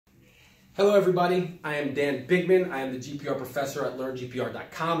Hello everybody, I am Dan Bigman. I am the GPR professor at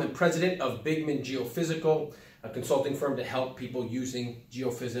learngpr.com and president of Bigman Geophysical, a consulting firm to help people using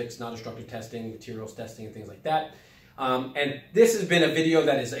geophysics, non-destructive testing, materials testing, and things like that. And this has been a video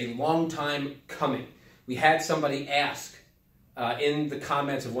that is a long time coming. We had somebody ask in the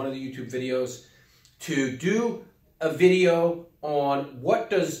comments of one of the YouTube videos to do a video on what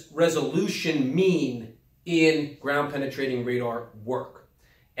does resolution mean in ground penetrating radar work.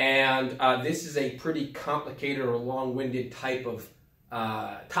 And this is a pretty complicated or long-winded type of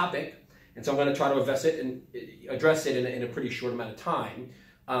topic, and so I'm going to try to address it in a pretty short amount of time.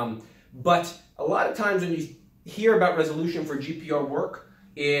 But a lot of times when you hear about resolution for GPR work,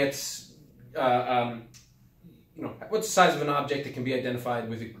 it's what's the size of an object that can be identified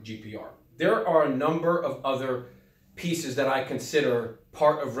with a GPR. There are a number of other pieces that I consider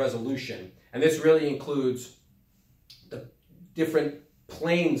part of resolution, and this really includes the different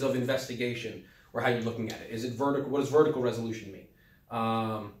planes of investigation, or how you're looking at it. Is it vertical? What does vertical resolution mean?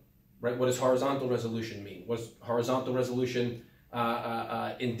 Right? What does horizontal resolution mean? What does horizontal resolution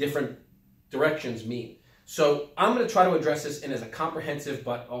in different directions mean? So I'm going to try to address this in as a comprehensive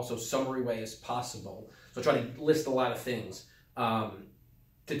but also summary way as possible. So I'll try to list a lot of things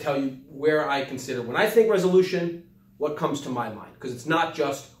to tell you where I consider, when I think resolution, what comes to my mind. Because it's not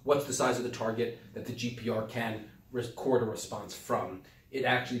just what's the size of the target that the GPR can record a response from. It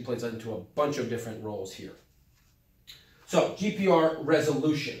actually plays into a bunch of different roles here. So GPR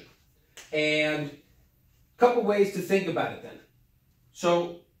resolution, and a couple ways to think about it then.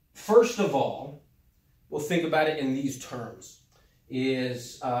 So first of all, we'll think about it in these terms,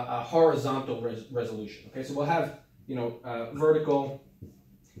 is a horizontal resolution. Okay, so we'll have vertical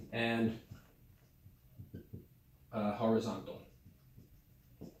and horizontal.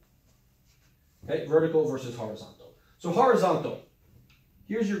 Okay, vertical versus horizontal. So horizontal,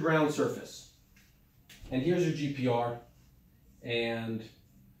 here's your ground surface, and here's your GPR, and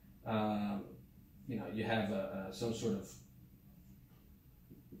you have some sort of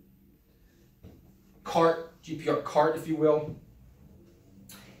cart, GPR cart, if you will,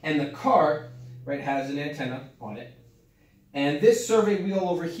 and the cart, right, has an antenna on it, and this survey wheel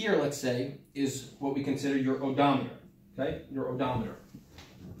over here, let's say, is what we consider your odometer. Okay, your odometer.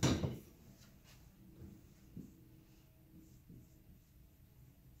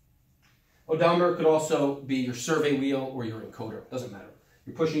 Odometer could also be your survey wheel or your encoder. Doesn't matter.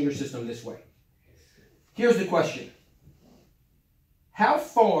 You're pushing your system this way. Here's the question. How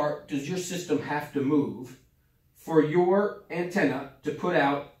far does your system have to move for your antenna to put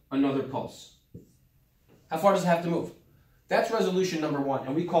out another pulse? How far does it have to move? That's resolution number one,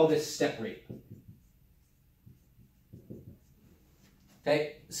 and we call this step rate.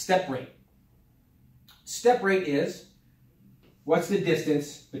 Okay, step rate. Step rate is what's the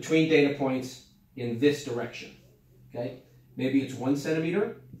distance between data points in this direction? Okay, maybe it's 1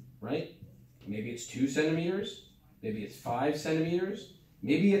 centimeter, right? Maybe it's 2 centimeters. Maybe it's 5 centimeters.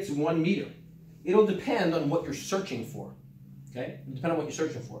 Maybe it's 1 meter. It'll depend on what you're searching for. Okay, it'll depend on what you're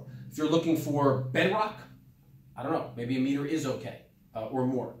searching for. If you're looking for bedrock, I don't know, maybe a meter is okay, or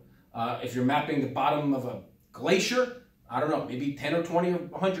more. If you're mapping the bottom of a glacier, I don't know, maybe 10 or 20 or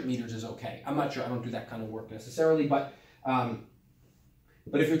 100 meters is okay. I'm not sure. I don't do that kind of work necessarily, but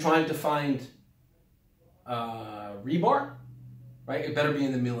if you're trying to find rebar, right, it better be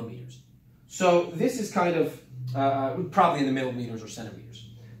in the millimeters. So this is kind of probably in the millimeters or centimeters.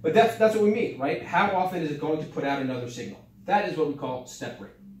 But that's what we mean, right? How often is it going to put out another signal? That is what we call step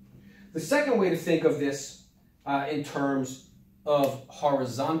rate. The second way to think of this in terms of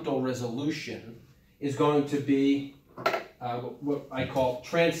horizontal resolution is going to be what I call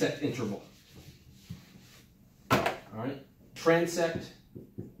transect interval. All right, transect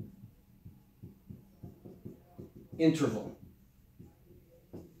interval.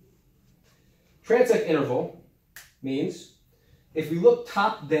 Transect interval means if we look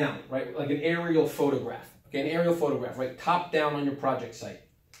top down, right, like an aerial photograph, okay, an aerial photograph, right, top down on your project site,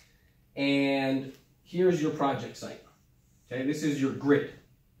 and here's your project site. Okay, this is your grid,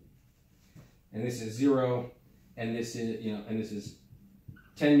 and this is 0, and this is and this is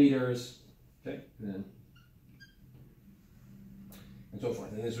 10 meters, okay, and so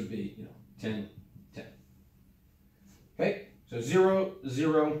forth, and this would be 10, 10. Okay, so 0,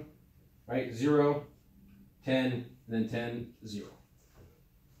 0, right, 0, 10, and then 10, 0.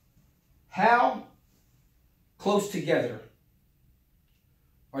 How close together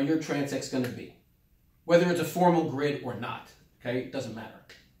are your transects going to be? Whether it's a formal grid or not, okay, it doesn't matter.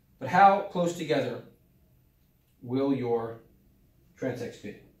 But how close together will your transects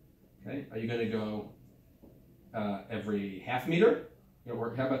be? Okay, are you going to go every half meter?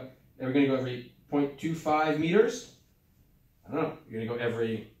 Or how about And we're going to go every 0.25 meters. I don't know. You're going to go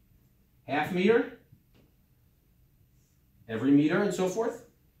every half meter, every meter, and so forth.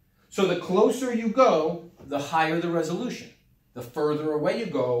 So the closer you go, the higher the resolution. The further away you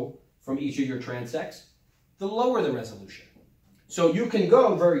go from each of your transects, the lower the resolution. So you can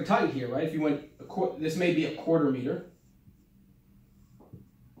go very tight here, right? If you went, this may be a quarter meter,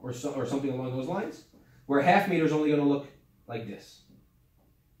 or something along those lines, where a half meter is only going to look like this.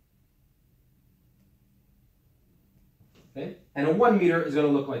 Okay? And a 1 meter is going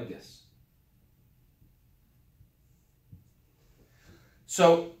to look like this.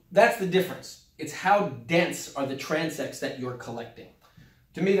 So that's the difference. It's how dense are the transects that you're collecting.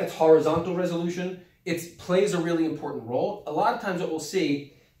 To me, that's horizontal resolution. It plays a really important role. A lot of times what we'll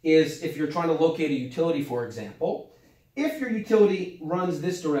see is if you're trying to locate a utility, for example, if your utility runs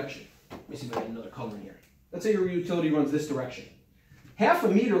this direction. Let me see if I get another color in here. Let's say your utility runs this direction. Half a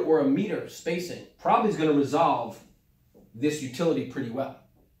meter or a meter spacing probably is going to resolve this utility pretty well.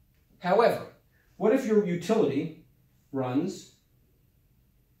 However, what if your utility runs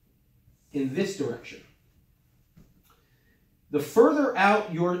in this direction? The further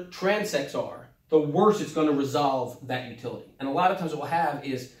out your transects are, the worse it's going to resolve that utility. And a lot of times what we'll have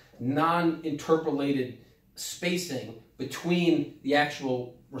is non-interpolated spacing between the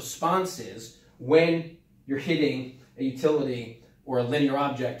actual responses when you're hitting a utility or a linear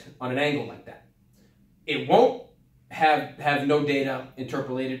object on an angle like that. It won't have no data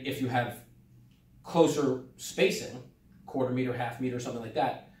interpolated if you have closer spacing, quarter meter, half meter, something like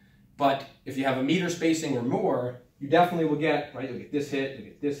that. But if you have a meter spacing or more, you definitely will get, right, you'll get this hit, you'll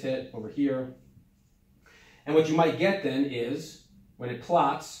get this hit over here. And what you might get then is, when it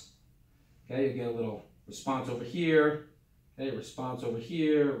plots, okay, you get a little response over here, okay, response over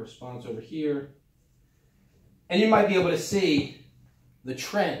here, response over here. And you might be able to see the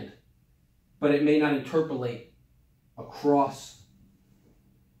trend, but it may not interpolate across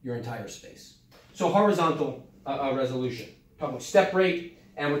your entire space. So horizontal resolution. We're talking step rate,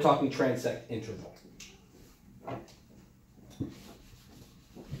 and we're talking transect interval.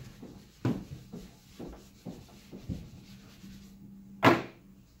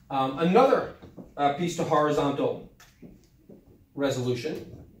 Another piece to horizontal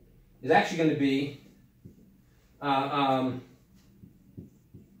resolution is actually going to be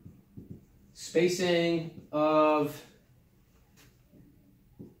spacing of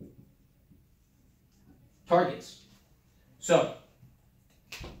targets. So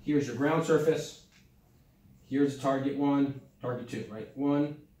here's your ground surface. Here's target 1, target 2, right?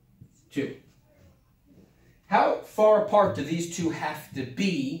 1, 2. How far apart do these two have to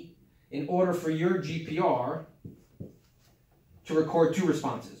be in order for your GPR to record 2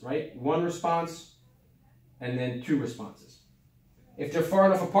 responses, right? 1 response and then 2 responses. If they're far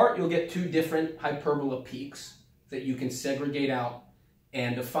enough apart, you'll get 2 different hyperbola peaks that you can segregate out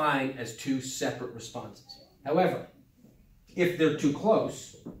and define as 2 separate responses. However, if they're too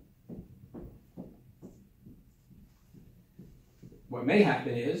close, what may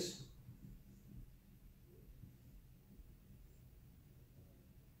happen is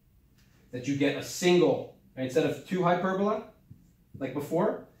that you get a single, right, instead of 2 hyperbola, like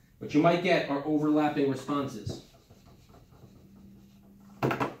before, what you might get are overlapping responses.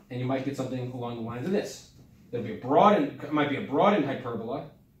 And you might get something along the lines of this. There'll be it might be a broadened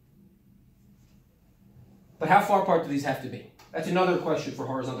hyperbola. But how far apart do these have to be? That's another question for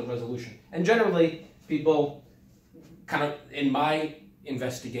horizontal resolution. And generally, people kind of, in my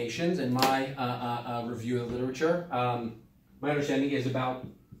investigations and my review of the literature, my understanding is about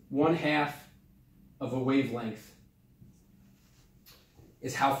 1/2 of a wavelength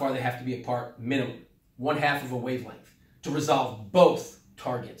is how far they have to be apart minimum. 1/2 of a wavelength to resolve both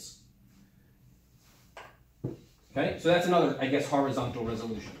targets. Okay, so that's another, I guess, horizontal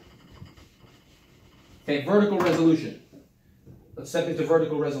resolution. Okay, vertical resolution. Let's step into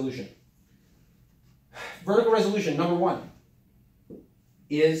vertical resolution. Vertical resolution, number 1,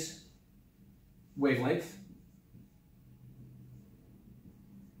 is wavelength.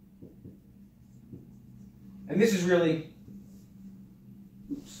 And this is really,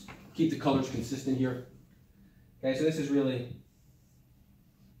 oops, keep the colors consistent here. Okay, so this is really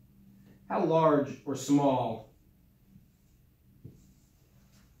how large or small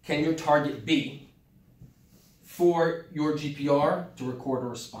can your target be for your GPR to record a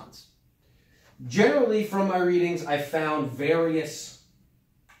response. Generally, from my readings, I found various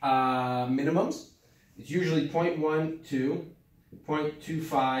minimums. It's usually 0.1 to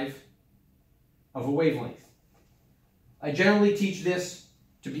 0.25 of a wavelength. I generally teach this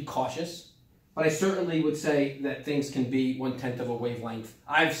to be cautious but I certainly would say that things can be 1/10 of a wavelength.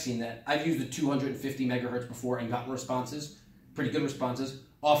 I've seen that. I've used a 250 megahertz before and gotten responses, pretty good responses,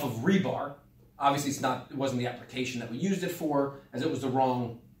 off of rebar. Obviously, it wasn't the application that we used it for, as it was the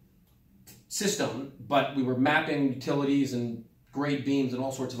wrong system, but we were mapping utilities and grade beams and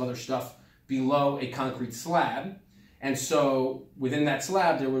all sorts of other stuff below a concrete slab. And so within that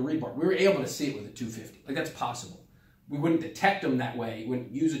slab, there were rebar. We were able to see it with a 250. Like, that's possible. We wouldn't detect them that way. We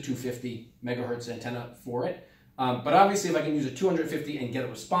wouldn't use a 250 megahertz antenna for it. But obviously, if I can use a 250 and get a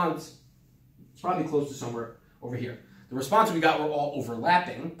response, it's probably close to somewhere over here. The responses we got were all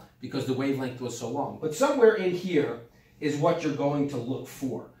overlapping because the wavelength was so long. But somewhere in here is what you're going to look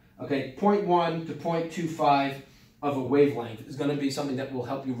for. Okay, 0.1 to 0.25 of a wavelength is going to be something that will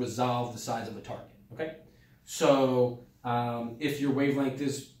help you resolve the size of a target. Okay, so if your wavelength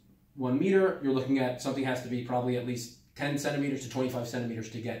is 1 meter, you're looking at something has to be probably at least 10 centimeters to 25 centimeters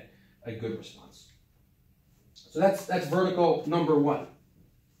to get a good response. So that's vertical number 1.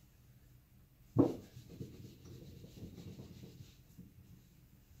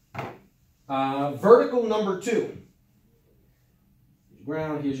 Vertical number 2. Here's your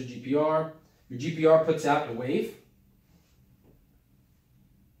ground, here's your GPR. Your GPR puts out a wave.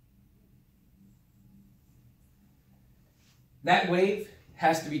 That wave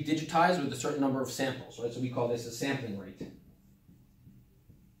has to be digitized with a certain number of samples, right? So we call this a sampling rate.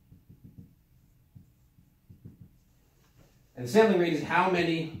 And the sampling rate is how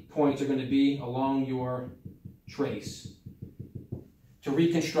many points are going to be along your trace to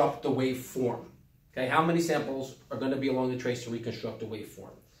reconstruct the waveform. Okay, how many samples are going to be along the trace to reconstruct the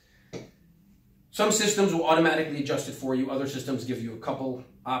waveform? Some systems will automatically adjust it for you. Other systems give you a couple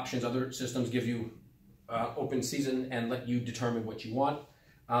options. Other systems give you open season and let you determine what you want.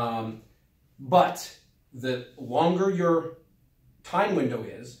 But the longer your time window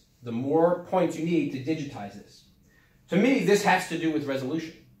is, the more points you need to digitize this. To me, this has to do with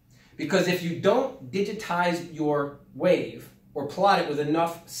resolution. Because if you don't digitize your wave or plot it with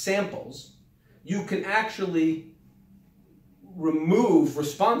enough samples, you can actually remove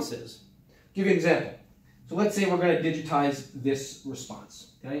responses. I'll give you an example. So let's say we're going to digitize this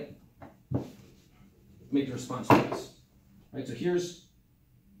response. Okay? Make the response twice. Right? So here's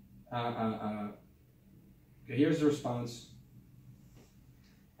here's the response.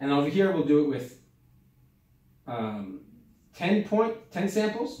 And over here we'll do it with 10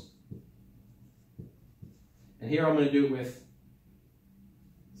 samples. And here I'm going to do it with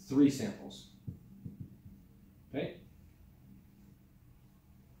 3 samples. Okay?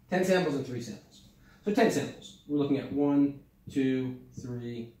 10 samples and 3 samples. So 10 samples. We're looking at 1, 2,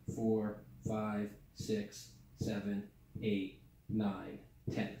 3, 4, 5, 6, 7, 8, 9,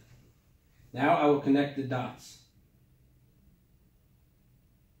 10. Now I will connect the dots.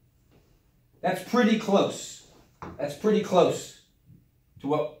 That's pretty close. That's pretty close to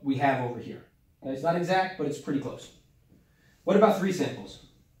what we have over here. Okay, it's not exact, but it's pretty close. What about 3 samples?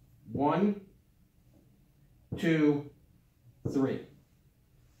 1, 2, 3.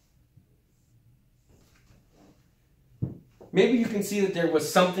 Maybe you can see that there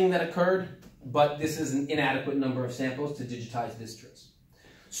was something that occurred, but this is an inadequate number of samples to digitize this trace.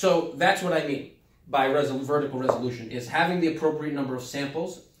 So that's what I mean by vertical resolution, is having the appropriate number of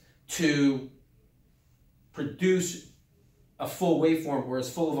samples to produce a full waveform, or as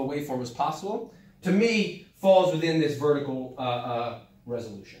full of a waveform as possible, to me, falls within this vertical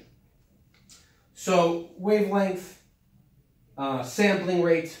resolution. So wavelength, sampling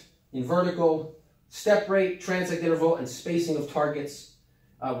rate in vertical, step rate, transect interval, and spacing of targets,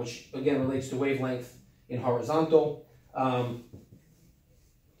 which again relates to wavelength in horizontal.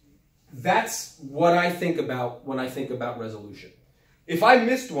 That's what I think about when I think about resolution. If I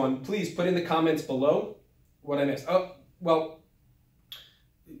missed one, please put in the comments below what I missed. Oh, well,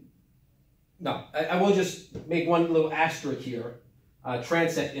 no, I will just make one little asterisk here.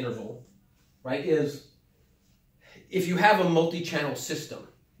 Transect interval, right, is if you have a multi-channel system,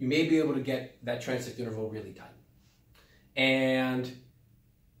 you may be able to get that transect interval really tight. And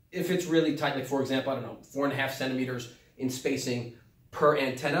if it's really tight, like for example, I don't know, 4.5 centimeters in spacing per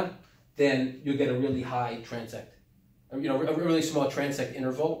antenna, then you'll get a really high transect, a really small transect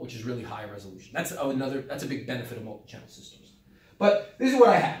interval, which is really high resolution. That's a big benefit of multi-channel systems. But this is what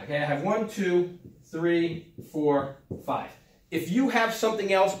I have. Okay, I have 1, 2, 3, 4, 5. If you have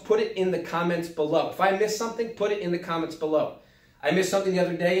something else, put it in the comments below. If I missed something, put it in the comments below. I missed something the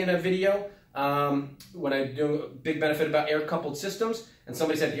other day in a video when I'm doing a big benefit about air-coupled systems, and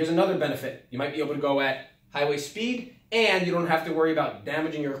somebody said, here's another benefit. You might be able to go at highway speed, and you don't have to worry about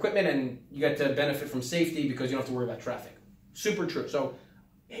damaging your equipment, and you get to benefit from safety because you don't have to worry about traffic. Super true. So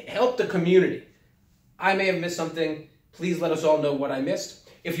help the community. I may have missed something. Please let us all know what I missed.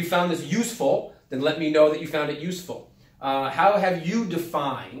 If you found this useful, then let me know that you found it useful. How have you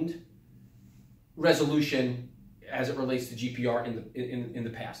defined resolution as it relates to GPR in the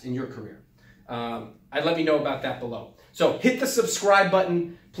past, in your career? Let me know about that below. So hit the subscribe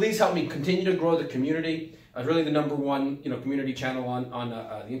button. Please help me continue to grow the community. Really the number one community channel on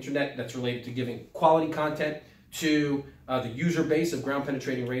the internet that's related to giving quality content to the user base of ground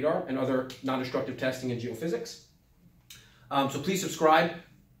penetrating radar and other non-destructive testing in geophysics. So please subscribe.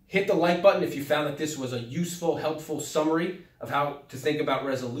 Hit the like button if you found that this was a useful, helpful summary of how to think about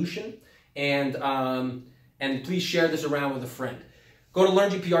resolution. And please share this around with a friend. Go to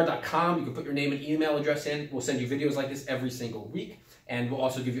learngpr.com. You can put your name and email address in. We'll send you videos like this every single week. And we'll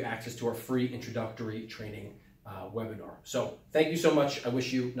also give you access to our free introductory training webinar. So thank you so much. I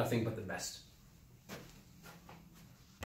wish you nothing but the best.